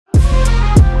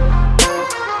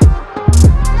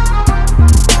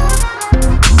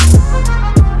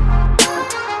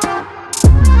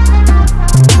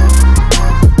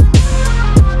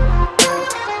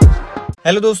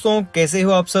Hello दोस्तों, कैसे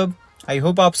हो आप सब। आई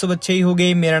होप आप सब अच्छे ही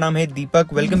होंगे। मेरा नाम है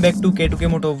दीपक। वेलकम बैक टू के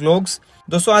मोटो व्लॉग्स।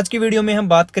 दोस्तों, आज की वीडियो में हम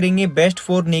बात करेंगे best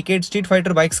 4 naked street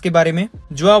fighter bikes के बारे में,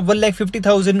 जो आप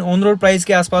 1,50,000 ऑन रोड प्राइस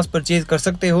के आसपास परचेज कर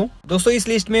सकते हो। दोस्तों, इस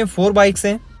लिस्ट में 4 बाइक्स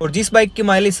हैं और जिस बाइक की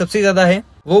माइलेज सबसे ज्यादा है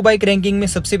वो बाइक रैंकिंग में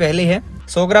सबसे पहले है।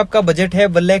 सो अगर आपका बजट है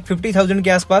 1,50,000 के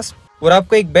आसपास और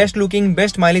आपको एक बेस्ट लुकिंग,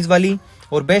 बेस्ट माइलेज वाली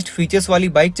और बेस्ट फीचर्स वाली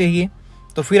बाइक चाहिए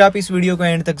तो फिर आप इस वीडियो को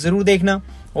एंड तक जरूर देखना।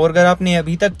 और अगर आपने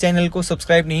अभी तक चैनल को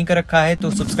सब्सक्राइब नहीं कर रखा है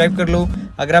तो सब्सक्राइब कर लो।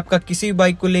 अगर आपका किसी भी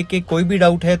बाइक को लेके कोई भी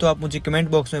डाउट है तो आप मुझे कमेंट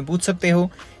बॉक्स में पूछ सकते हो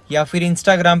या फिर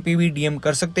इंस्टाग्राम पे भी डीएम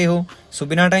कर सकते हो। सो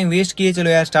बिना टाइम वेस्ट किए चलो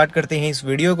यार स्टार्ट करते हैं इस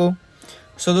वीडियो को।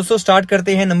 सो दोस्तों, स्टार्ट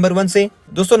करते हैं नंबर 1 से।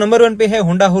 दोस्तों, नंबर 1 पे है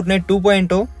होंडा हॉर्नेट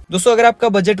 2.0। दोस्तों, अगर आपका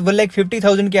बजट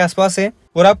 1,50,000 के आसपास है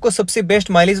और आपको सबसे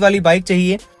बेस्ट माइलेज वाली बाइक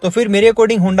चाहिए तो फिर मेरे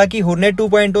अकॉर्डिंग होंडा की हॉर्नेट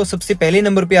 2.0 सबसे पहले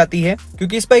नंबर पे आती है,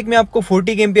 क्योंकि इस बाइक में आपको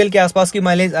 40 kmpl के आसपास की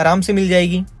माइलेज आराम से मिल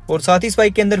जाएगी और साथ ही इस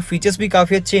बाइक के अंदर फीचर्स भी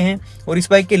काफी अच्छे हैं और इस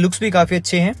बाइक के लुक्स भी काफी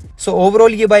अच्छे हैं। सो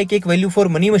ओवरऑल ये बाइक एक वैल्यू फॉर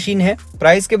मनी मशीन है।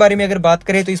 प्राइस के बारे में अगर बात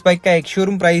करें तो इस बाइक का एक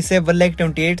शोरूम प्राइस है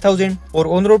 1,28,000 और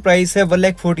ऑन रोड प्राइस है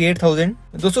 1,48,000।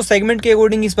 दोस्तों, सेगमेंट के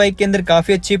अकॉर्डिंग इस बाइक के अंदर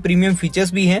काफी अच्छे प्रीमियम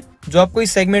फीचर्स भी हैं जो आपको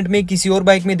इस सेगमेंट में किसी और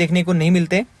बाइक में देखने को नहीं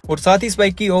मिलते और साथ ही इस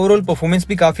बाइक की ओवरऑल परफॉर्मेंस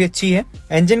भी काफी अच्छी है।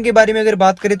 इंजन के बारे में अगर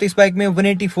बात करें तो इस बाइक में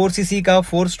 184 सीसी का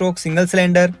 4 stroke single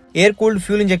cylinder air cooled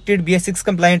fuel injected BS6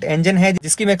 compliant engine है,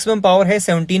 जिसकी मैक्सिमम पावर है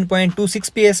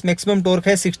 17.26 PS, मैक्सिमम टॉर्क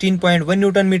है 16.1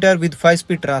 Newton metre with 5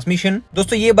 speed transmission.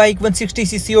 दोस्तों, ये बाइक 160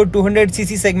 सीसी और 200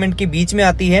 सीसी सेगमेंट के बीच में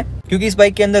आती है, क्योंकि इस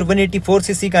बाइक के अंदर 184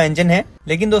 सीसी का इंजन है।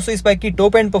 लेकिन दोस्तों, इस बाइक की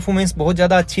टॉप एंड परफॉर्मेंस बहुत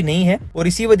ज्यादा अच्छी नहीं है और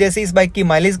इसी वजह से इस बाइक की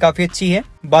माइलेज काफी अच्छी है।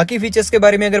 बाकी फीचर्स के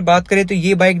बारे में अगर बात करें तो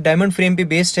ये बाइक डायमंड फ्रेम पे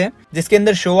बेस्ड है, जिसके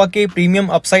अंदर शोवा के premium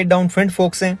upside down front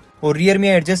focus हैं और रियर में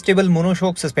एडजस्टेबल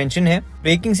मोनोशॉक सस्पेंशन है।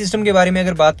 ब्रेकिंग सिस्टम के बारे में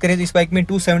अगर बात करें तो इस बाइक में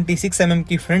 276 mm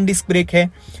की फ्रंट डिस्क ब्रेक है,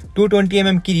 220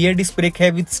 mm की रियर डिस्क ब्रेक है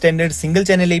with standard single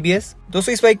channel ABS।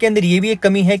 दोस्तों, इस बाइक के अंदर ये भी एक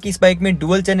कमी है कि इस बाइक में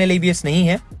डुअल चैनल ABS नहीं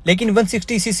है, लेकिन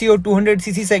 160 सीसी और 200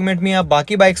 सीसी सेगमेंट में आप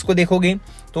बाकी बाइक्स को देखोगे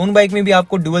तो उन बाइक में भी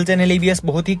आपको डुअल चैनल ABS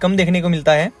बहुत ही कम देखने को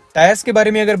मिलता है। टायर्स के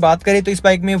बारे में अगर बात करें तो इस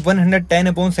बाइक में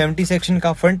 110/70 सेक्शन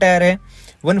का फ्रंट टायर है,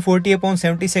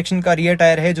 140/70 सेक्शन का रियर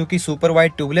टायर है जो कि सुपर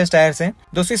वाइड ट्यूबलेस टायर्स हैं।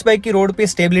 दोस्तों, इस बाइक की रोड पे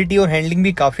स्टेबिलिटी और हैंडलिंग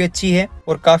भी काफी अच्छी है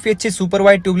और काफी अच्छे सुपर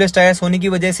वाइड ट्यूबलेस टायर्स होने की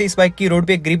वजह से इस बाइक की रोड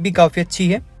पे ग्रिप भी काफी अच्छी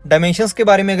है। डायमेंशंस के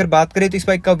बारे में अगर बात करें तो इस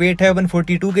बाइक का वेट है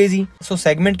 142 kg। सो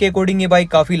सेगमेंट के अकॉर्डिंग ये बाइक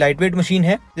काफी लाइट वेट मशीन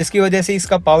है, जिसकी वजह से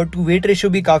इसका पावर टू वेट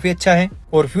रेशियो भी काफी अच्छा है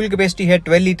और फ्यूल कैपेसिटी है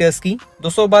 12 लीटर्स की।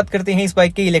 दोस्तों, बात करते हैं इस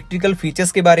बाइक के इलेक्ट्रिकल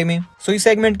फीचर्स के बारे में। सो इस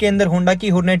सेगमेंट के अंदर होंडा की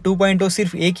हॉर्नेट 2.0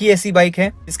 सिर्फ एक ही ऐसी बाइक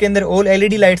है जिसके अंदर ऑल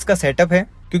LED लाइट्स का सेटअप है,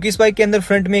 क्योंकि इस बाइक के अंदर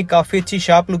फ्रंट में काफी अच्छी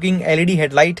शार्प लुकिंग LED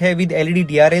हेडलाइट है with LED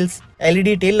DRLs,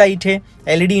 LED tail light है,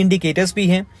 LED इंडिकेटर्स भी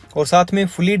हैं और साथ में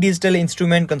फुली डिजिटल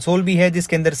इंस्ट्रूमेंट कंसोल भी है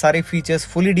जिसके अंदर सारे फीचर्स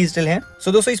फुली डिजिटल हैं।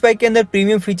 सो दोस्तों, इस बाइक के अंदर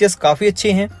प्रीमियम फीचर्स काफी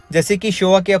अच्छे हैं, जैसे कि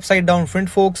शोवा के upside down front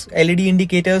focus, LED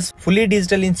indicators, fully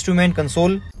digital instrument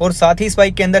console और साथ ही इस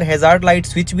बाइक के अंदर हैजार्ड लाइट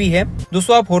स्विच भी है।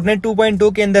 दोस्तों, आप हॉर्नेट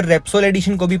 2.0 के अंदर रेप्सोल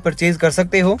एडिशन को भी परचेज कर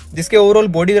सकते हो, जिसके ओवरऑल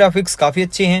बॉडी ग्राफिक्स काफी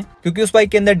अच्छे हैं, क्योंकि उस बाइक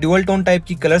के अंदर ड्यूअल टोन टाइप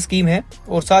की कलर स्कीम है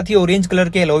और साथ ही ऑरेंज कलर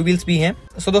के अलॉय व्हील्स भी हैं।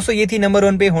 सो दोस्तों, ये थी नंबर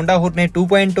 1 पे होंडा हॉर्नेट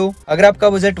 2.0। अगर आपका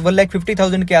बजट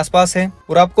 1,50,000 के आसपास है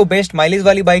और आपको बेस्ट माइलेज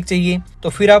वाली बाइक चाहिए तो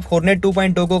फिर आप हॉर्नेट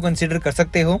 2.0 को कंसीडर कर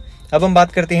सकते हो। अब हम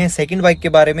बात करते हैं सेकंड बाइक के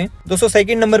बारे में। दोस्तों,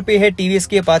 सेकंड नंबर पे है टीवीएस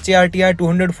की अपाचे RTR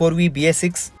 204V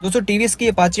BS6। दोस्तों, टीवीएस की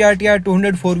अपाचे RTR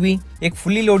 204V एक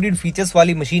फुली लोडेड फीचर्स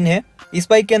वाली मशीन है। इस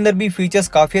बाइक के अंदर भी फीचर्स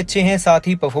काफी अच्छे हैं, साथ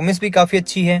ही परफॉर्मेंस भी काफी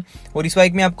अच्छी है और इस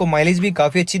बाइक में आपको माइलेज भी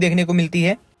काफी अच्छी देखने को मिलती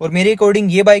है और मेरे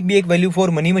अकॉर्डिंग ये बाइक भी एक वैल्यू फॉर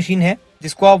मनी मशीन है,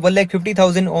 जिसको आप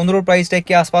 1,50,000 ऑन रोड प्राइस टैग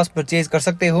के आसपास परचेज कर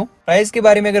सकते हो। प्राइस के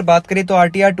बारे में अगर बात करें तो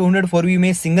RTR 204V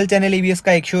में सिंगल चैनल ABS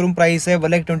का एक शोरूम प्राइस है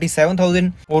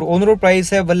 1,27,000 और ऑन रोड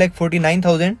प्राइस है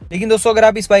 1,49,000। लेकिन दोस्तों, अगर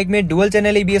आप इस बाइक में डुअल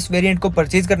चैनल ABS वेरिएंट को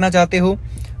परचेज करना चाहते हो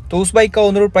तो उस बाइक का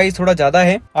ऑन रोड प्राइस थोड़ा ज्यादा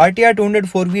है। RTR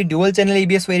 204V dual channel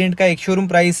ABS variant का एक शोरूम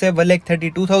प्राइस है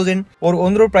 1,32,000 और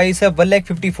ऑन रोड प्राइस है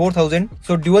 1,54,000।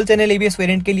 सो डुअल चैनल ABS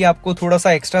वेरिएंट के लिए आपको थोड़ा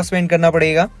सा एक्स्ट्रा स्पेंड करना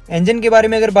पड़ेगा। इंजन के बारे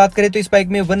में अगर बात करें तो इस बाइक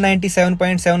में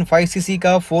 197.75 सीसी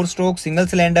का 4 stroke single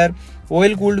cylinder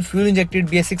oil cooled fuel injected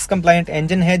BS6 compliant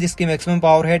engine है, जिसकी मैक्सिमम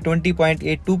पावर है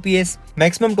 20.82 PS,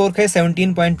 मैक्सिमम टॉर्क है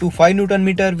 17.25 Newton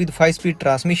metre with 5 speed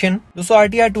transmission. दोस्तों,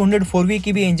 RTR 204V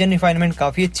की भी इंजन रिफाइनमेंट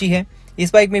काफी अच्छी है।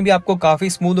 इस बाइक में भी आपको काफी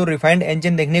स्मूथ और रिफाइंड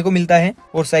इंजन देखने को मिलता है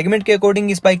और सेगमेंट के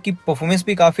अकॉर्डिंग इस बाइक की परफॉर्मेंस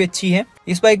भी काफी अच्छी है।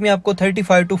 इस बाइक में आपको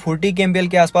 35 to 40 kmpl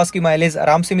के आसपास की माइलेज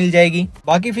आराम से मिल जाएगी।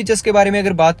 बाकी फीचर्स के बारे में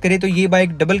अगर बात करें तो ये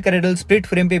बाइक डबल कैरेडल स्प्लिट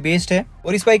फ्रेम पे बेस्ड है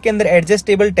और इस बाइक के अंदर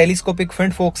एडजस्टेबल टेलीस्कोपिक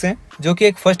फ्रंट फोक्स है जो कि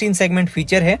एक फर्स्ट इन सेगमेंट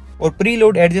फीचर है और pre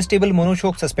load adjustable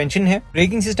monoshock suspension है।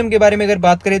 ब्रेकिंग सिस्टम के बारे में अगर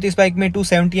बात करें तो इस बाइक में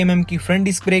 270 mm की फ्रंट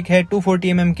डिस्क ब्रेक है,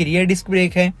 240 mm की रियर डिस्क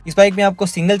ब्रेक है। इस बाइक में आपको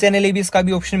सिंगल चैनल एबीएस का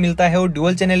भी ऑप्शन मिलता है और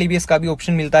डुअल चैनल एबीएस का भी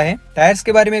ऑप्शन मिलता है। टायर्स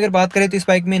के बारे में अगर बात करें तो इस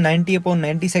बाइक में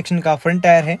 90/90 सेक्शन का फ्रंट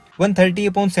टायर है,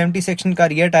 130/70 सेक्शन का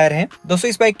रियर टायर है। दोस्तों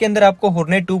इस बाइक के अंदर आपको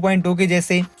हॉर्नेट 2.2 के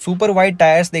जैसे सुपर वाइड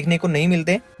टायर्स देखने को नहीं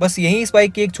मिलते, बस यही इस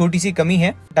बाइक की एक छोटी सी कमी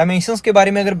है। डायमेंशंस के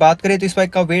बारे में अगर बात करें तो इस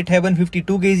बाइक का वेट है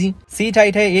 152 kg, सीट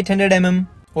हाइट है 800 mm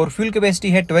और फ्यूल कैपेसिटी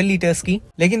है 12 लीटर्स की।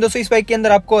 लेकिन दोस्तों इस बाइक के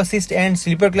अंदर आपको असिस्ट एंड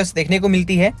स्लीपर क्लच देखने को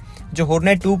मिलती है जो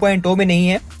हॉर्नेट 2.0 में नहीं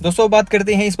है। दोस्तों बात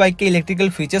करते हैं इस बाइक के इलेक्ट्रिकल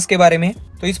फीचर्स के बारे में,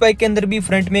 तो इस बाइक के अंदर भी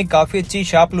फ्रंट में काफी अच्छी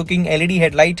शार्प लुकिंग एलईडी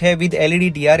हेडलाइट है विद एलईडी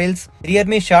डीआरएल्स, रियर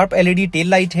में शार्प एलईडी टेल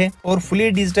लाइट है और फुली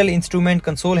डिजिटल इंस्ट्रूमेंट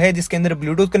कंसोल है जिसके अंदर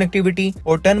ब्लूटूथ कनेक्टिविटी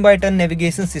और turn by turn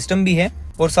navigation system भी है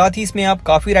और साथ ही इसमें आप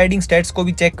काफी राइडिंग स्टैट्स को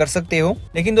भी चेक कर सकते हो।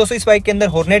 लेकिन दोस्तों इस बाइक के अंदर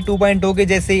हॉर्नेट 2.0 के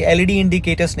जैसे एलईडी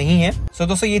इंडिकेटर्स नहीं है। सो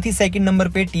दोस्तों ये थी सेकंड नंबर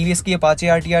पे टीवीएस की अपाचे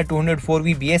आरटीआर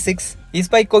 204V BS6। इस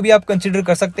बाइक को भी आप कंसिडर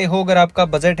कर सकते हो अगर आपका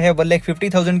बजट है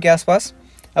 1,50,000 के आसपास।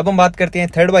 अब हम बात करते हैं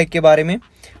थर्ड बाइक के बारे में।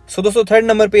 सो दोस्तों थर्ड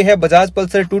नंबर पे है बजाज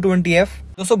पल्सर 220F।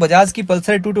 दोस्तों बजाज की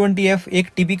पल्सर 220F एक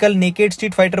typical naked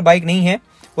street fighter bike नहीं है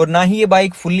और ना ही ये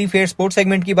bike fully fair sport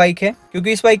segment की बाइक है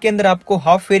क्योंकि इस बाइक के अंदर आपको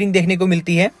हाफ फेयरिंग देखने को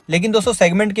मिलती है। लेकिन दोस्तों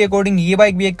सेगमेंट के अकॉर्डिंग ये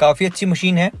बाइक भी एक काफी अच्छी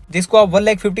मशीन है जिसको आप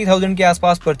 1,50,000 के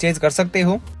आसपास परचेज कर सकते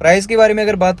हो। प्राइस के बारे में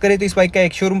अगर बात करें तो इस बाइक का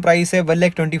एक शोरूम प्राइस है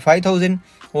 1,25,000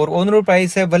 और ऑन रोड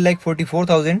प्राइस है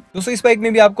 1,44,000। दोस्तों इस बाइक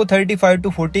में भी आपको 35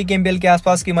 to 40 kmpl के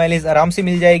आसपास की माइलेज आराम से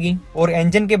मिल जाएगी। और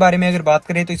इंजन के बारे में अगर बात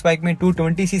करें तो इस बाइक में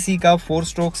 220cc का 4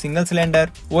 stroke single cylinder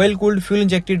oil cooled fuel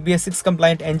injected BS6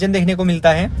 compliant engine देखने को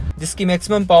मिलता है जिसकी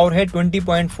मैक्सिमम पावर है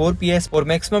 20.4 PS और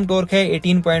मैक्सिमम टॉर्क है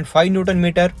 18.5 Newton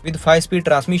metre with 5 speed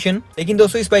transmission. लेकिन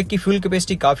दोस्तों इस बाइक की फ्यूल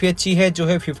कैपेसिटी काफी अच्छी है जो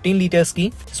है 15 लीटर्स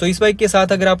की। सो इस बाइक के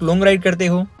साथ अगर आप लॉन्ग राइड करते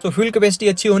हो तो फ्यूल कैपेसिटी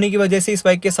अच्छी होने की वजह से इस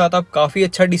बाइक के साथ आप काफी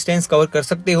अच्छा डिस्टेंस कवर कर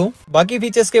सकते हो। बाकी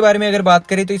फीचर्स के बारे में अगर बात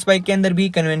करें तो इस बाइक के अंदर भी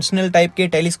कन्वेंशनल टाइप के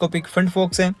टेलीस्कोपिक फ्रंट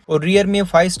फोक्स हैं और रियर में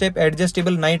 5 step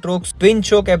adjustable Nitrox twin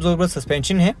shock absorber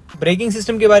suspension है। ब्रेकिंग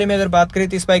सिस्टम के बारे में अगर बात करें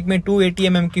तो इस बाइक में 280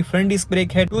 mm की फ्रंट डिस्क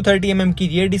ब्रेक है, 230 mm की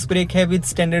रियर डिस्क ब्रेक है with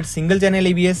standard single channel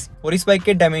ABS. और इस बाइक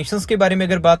के डायमेंशंस के बारे में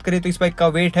अगर बात करें तो इस बाइक का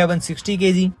वेट है 160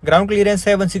 kg, ग्राउंड क्लियरेंस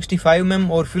है 165 mm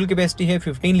और फ्यूल कैपेसिटी है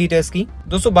 15 लीटर्स की।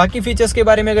 दोस्तों बाकी फीचर्स के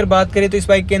बारे में अगर बात करें तो इस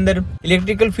बाइक के अंदर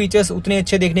इलेक्ट्रिकल फीचर्स उतने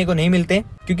अच्छे देखने को नहीं मिलते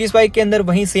क्योंकि इस बाइक के अंदर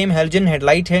वही सेम हेलोजन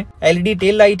हेडलाइट है, एलईडी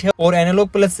टेल लाइट है और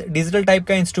एनालॉग प्लस डिजिटल टाइप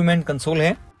का इंस्ट्रूमेंट कंसोल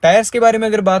है। टायर्स के बारे में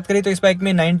अगर बात करें तो इस बाइक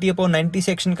में 90/90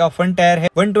 सेक्शन का फ्रंट टायर है,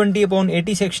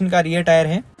 120/80 सेक्शन का रियर टायर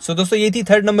है। सो दोस्तों ये थी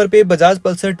थर्ड नंबर पे बजाज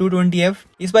पल्सर 220F।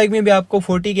 इस बाइक में भी आपको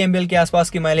 40 kmpl के आसपास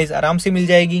की माइलेज आराम से मिल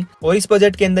जाएगी और इस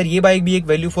बजट के अंदर ये बाइक भी एक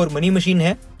वैल्यू फॉर मनी मशीन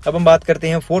है। अब हम बात करते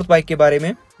हैं फोर्थ बाइक के बारे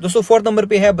में। दोस्तों फोर्थ नंबर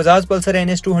पे है बजाज पल्सर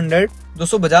NS 200।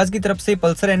 दोस्तों बजाज की तरफ से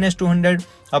पल्सर NS 200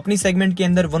 अपनी सेगमेंट के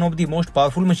अंदर one of the most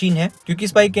powerful machine है क्योंकि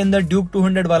इस बाइक के अंदर ड्यूक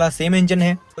 200 वाला सेम इंजन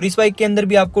है और इस बाइक के अंदर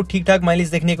भी आपको ठीक ठाक माइलेज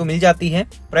देखने को मिल जाती है।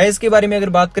 प्राइस के बारे में अगर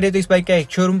बात करें तो इस बाइक का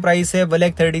एक शोरूम प्राइस है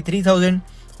 1,33,000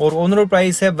 और ऑन रोड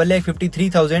प्राइस है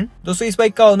 1,53,000। दोस्तों इस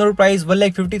बाइक का ऑन रोड प्राइस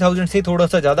 1,50,000 से थोड़ा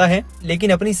सा ज्यादा है लेकिन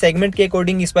अपनी सेगमेंट के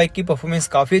अकॉर्डिंग इस बाइक की परफॉर्मेंस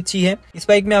काफी अच्छी है। इस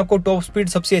बाइक में आपको टॉप स्पीड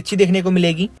सबसे अच्छी देखने को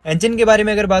मिलेगी। इंजन के बारे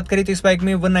में अगर बात करें तो इस बाइक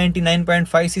में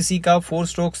 199.5cc का 4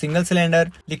 stroke single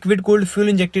cylinder liquid cooled fuel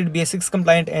injected BS6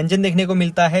 compliant engine देखने को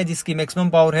मिलता है जिसकी मैक्सिमम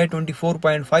पावर है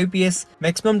 24.5 PS,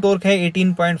 मैक्सिमम टॉर्क है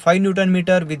 18.5 Newton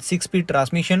metre with 6 speed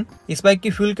transmission. इस बाइक की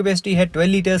फ्यूल कैपेसिटी है 12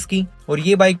 लीटर्स की और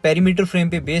ये बाइक पेरीमीटर फ्रेम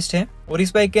पे बेस्ड है और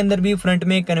इस बाइक के अंदर भी फ्रंट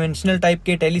में कन्वेंशनल टाइप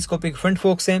के टेलीस्कोपिक फ्रंट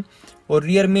फोक्स हैं और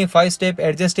रियर में 5 step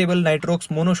adjustable Nitrox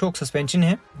monoshock suspension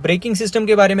है। ब्रेकिंग सिस्टम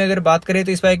के बारे में अगर बात करें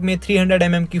तो इस बाइक में 300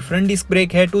 mm की फ्रंट डिस्क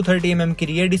ब्रेक है, 230 mm की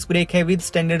रियर डिस्क ब्रेक है with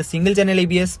standard single channel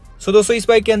ABS. सो दोस्तों इस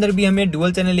बाइक के अंदर भी हमें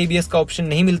डुअल चैनल एबीएस का ऑप्शन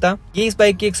नहीं मिलता, ये इस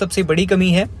बाइक की एक सबसे बड़ी कमी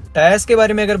है। टायर्स के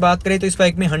बारे में अगर बात करें तो इस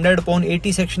बाइक में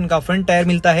 100/80 सेक्शन का फ्रंट टायर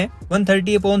मिलता है,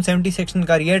 130/70 सेक्शन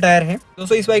का रियर टायर है।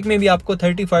 दोस्तों इस बाइक में भी आपको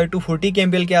 35 to 40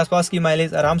 kmpl के आसपास की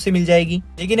माइलेज आराम से मिल जाएगी।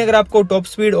 लेकिन अगर आपको टॉप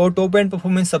स्पीड और टॉप एंड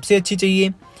परफॉर्मेंस सबसे अच्छी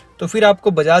चाहिए तो फिर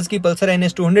आपको बजाज की पल्सर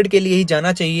NS 200 के लिए ही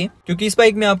जाना चाहिए क्योंकि इस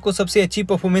बाइक में आपको सबसे अच्छी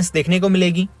परफॉर्मेंस देखने को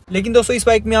मिलेगी। लेकिन दोस्तों इस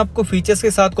बाइक में आपको फीचर्स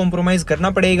के साथ कॉम्प्रोमाइज करना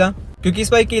पड़ेगा क्योंकि इस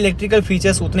बाइक के इलेक्ट्रिकल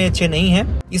फीचर्स उतने अच्छे नहीं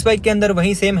हैं। इस बाइक के अंदर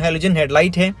वही सेम हेलोजन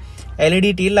हेडलाइट है,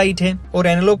 एलईडी टेल लाइट है और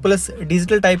एनालॉग प्लस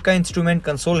डिजिटल टाइप का इंस्ट्रूमेंट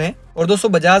कंसोल है। और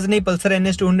दोस्तों बजाज ने पल्सर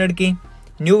NS 200 के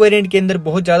न्यू वेरिएंट के अंदर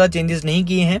बहुत ज्यादा चेंजेस नहीं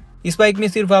किए हैं। इस बाइक में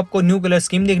सिर्फ आपको न्यू कलर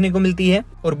स्कीम देखने को मिलती है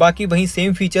और बाकी वही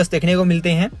सेम फीचर्स देखने को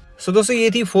मिलते हैं। सो दोस्तों ये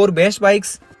थी 4 बेस्ट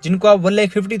बाइक्स जिनको आप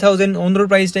 1,50,000 ऑन रोड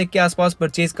प्राइस टैग के आसपास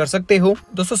परचेज कर सकते हो।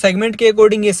 दोस्तों सेगमेंट के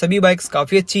अकॉर्डिंग ये सभी बाइक्स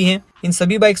काफी अच्छी हैं। इन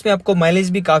सभी बाइक्स में आपको माइलेज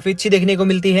भी काफी अच्छी देखने को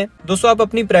मिलती है। दोस्तों आप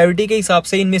अपनी प्रायोरिटी के हिसाब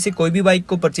से इनमें से कोई भी बाइक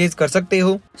को परचेज कर सकते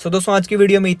हो। सो दोस्तों आज की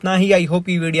वीडियो में इतना ही। आई होप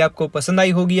ये वीडियो आपको पसंद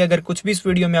आई होगी। अगर कुछ भी इस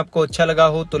वीडियो में आपको अच्छा लगा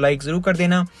हो तो लाइक जरूर कर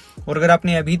देना, और अगर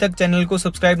आपने अभी तक चैनल को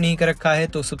सब्सक्राइब नहीं कर रखा है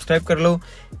तो सब्सक्राइब कर लो।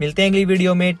 मिलते हैं अगली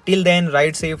वीडियो में। Till then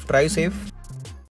ride safe, drive safe.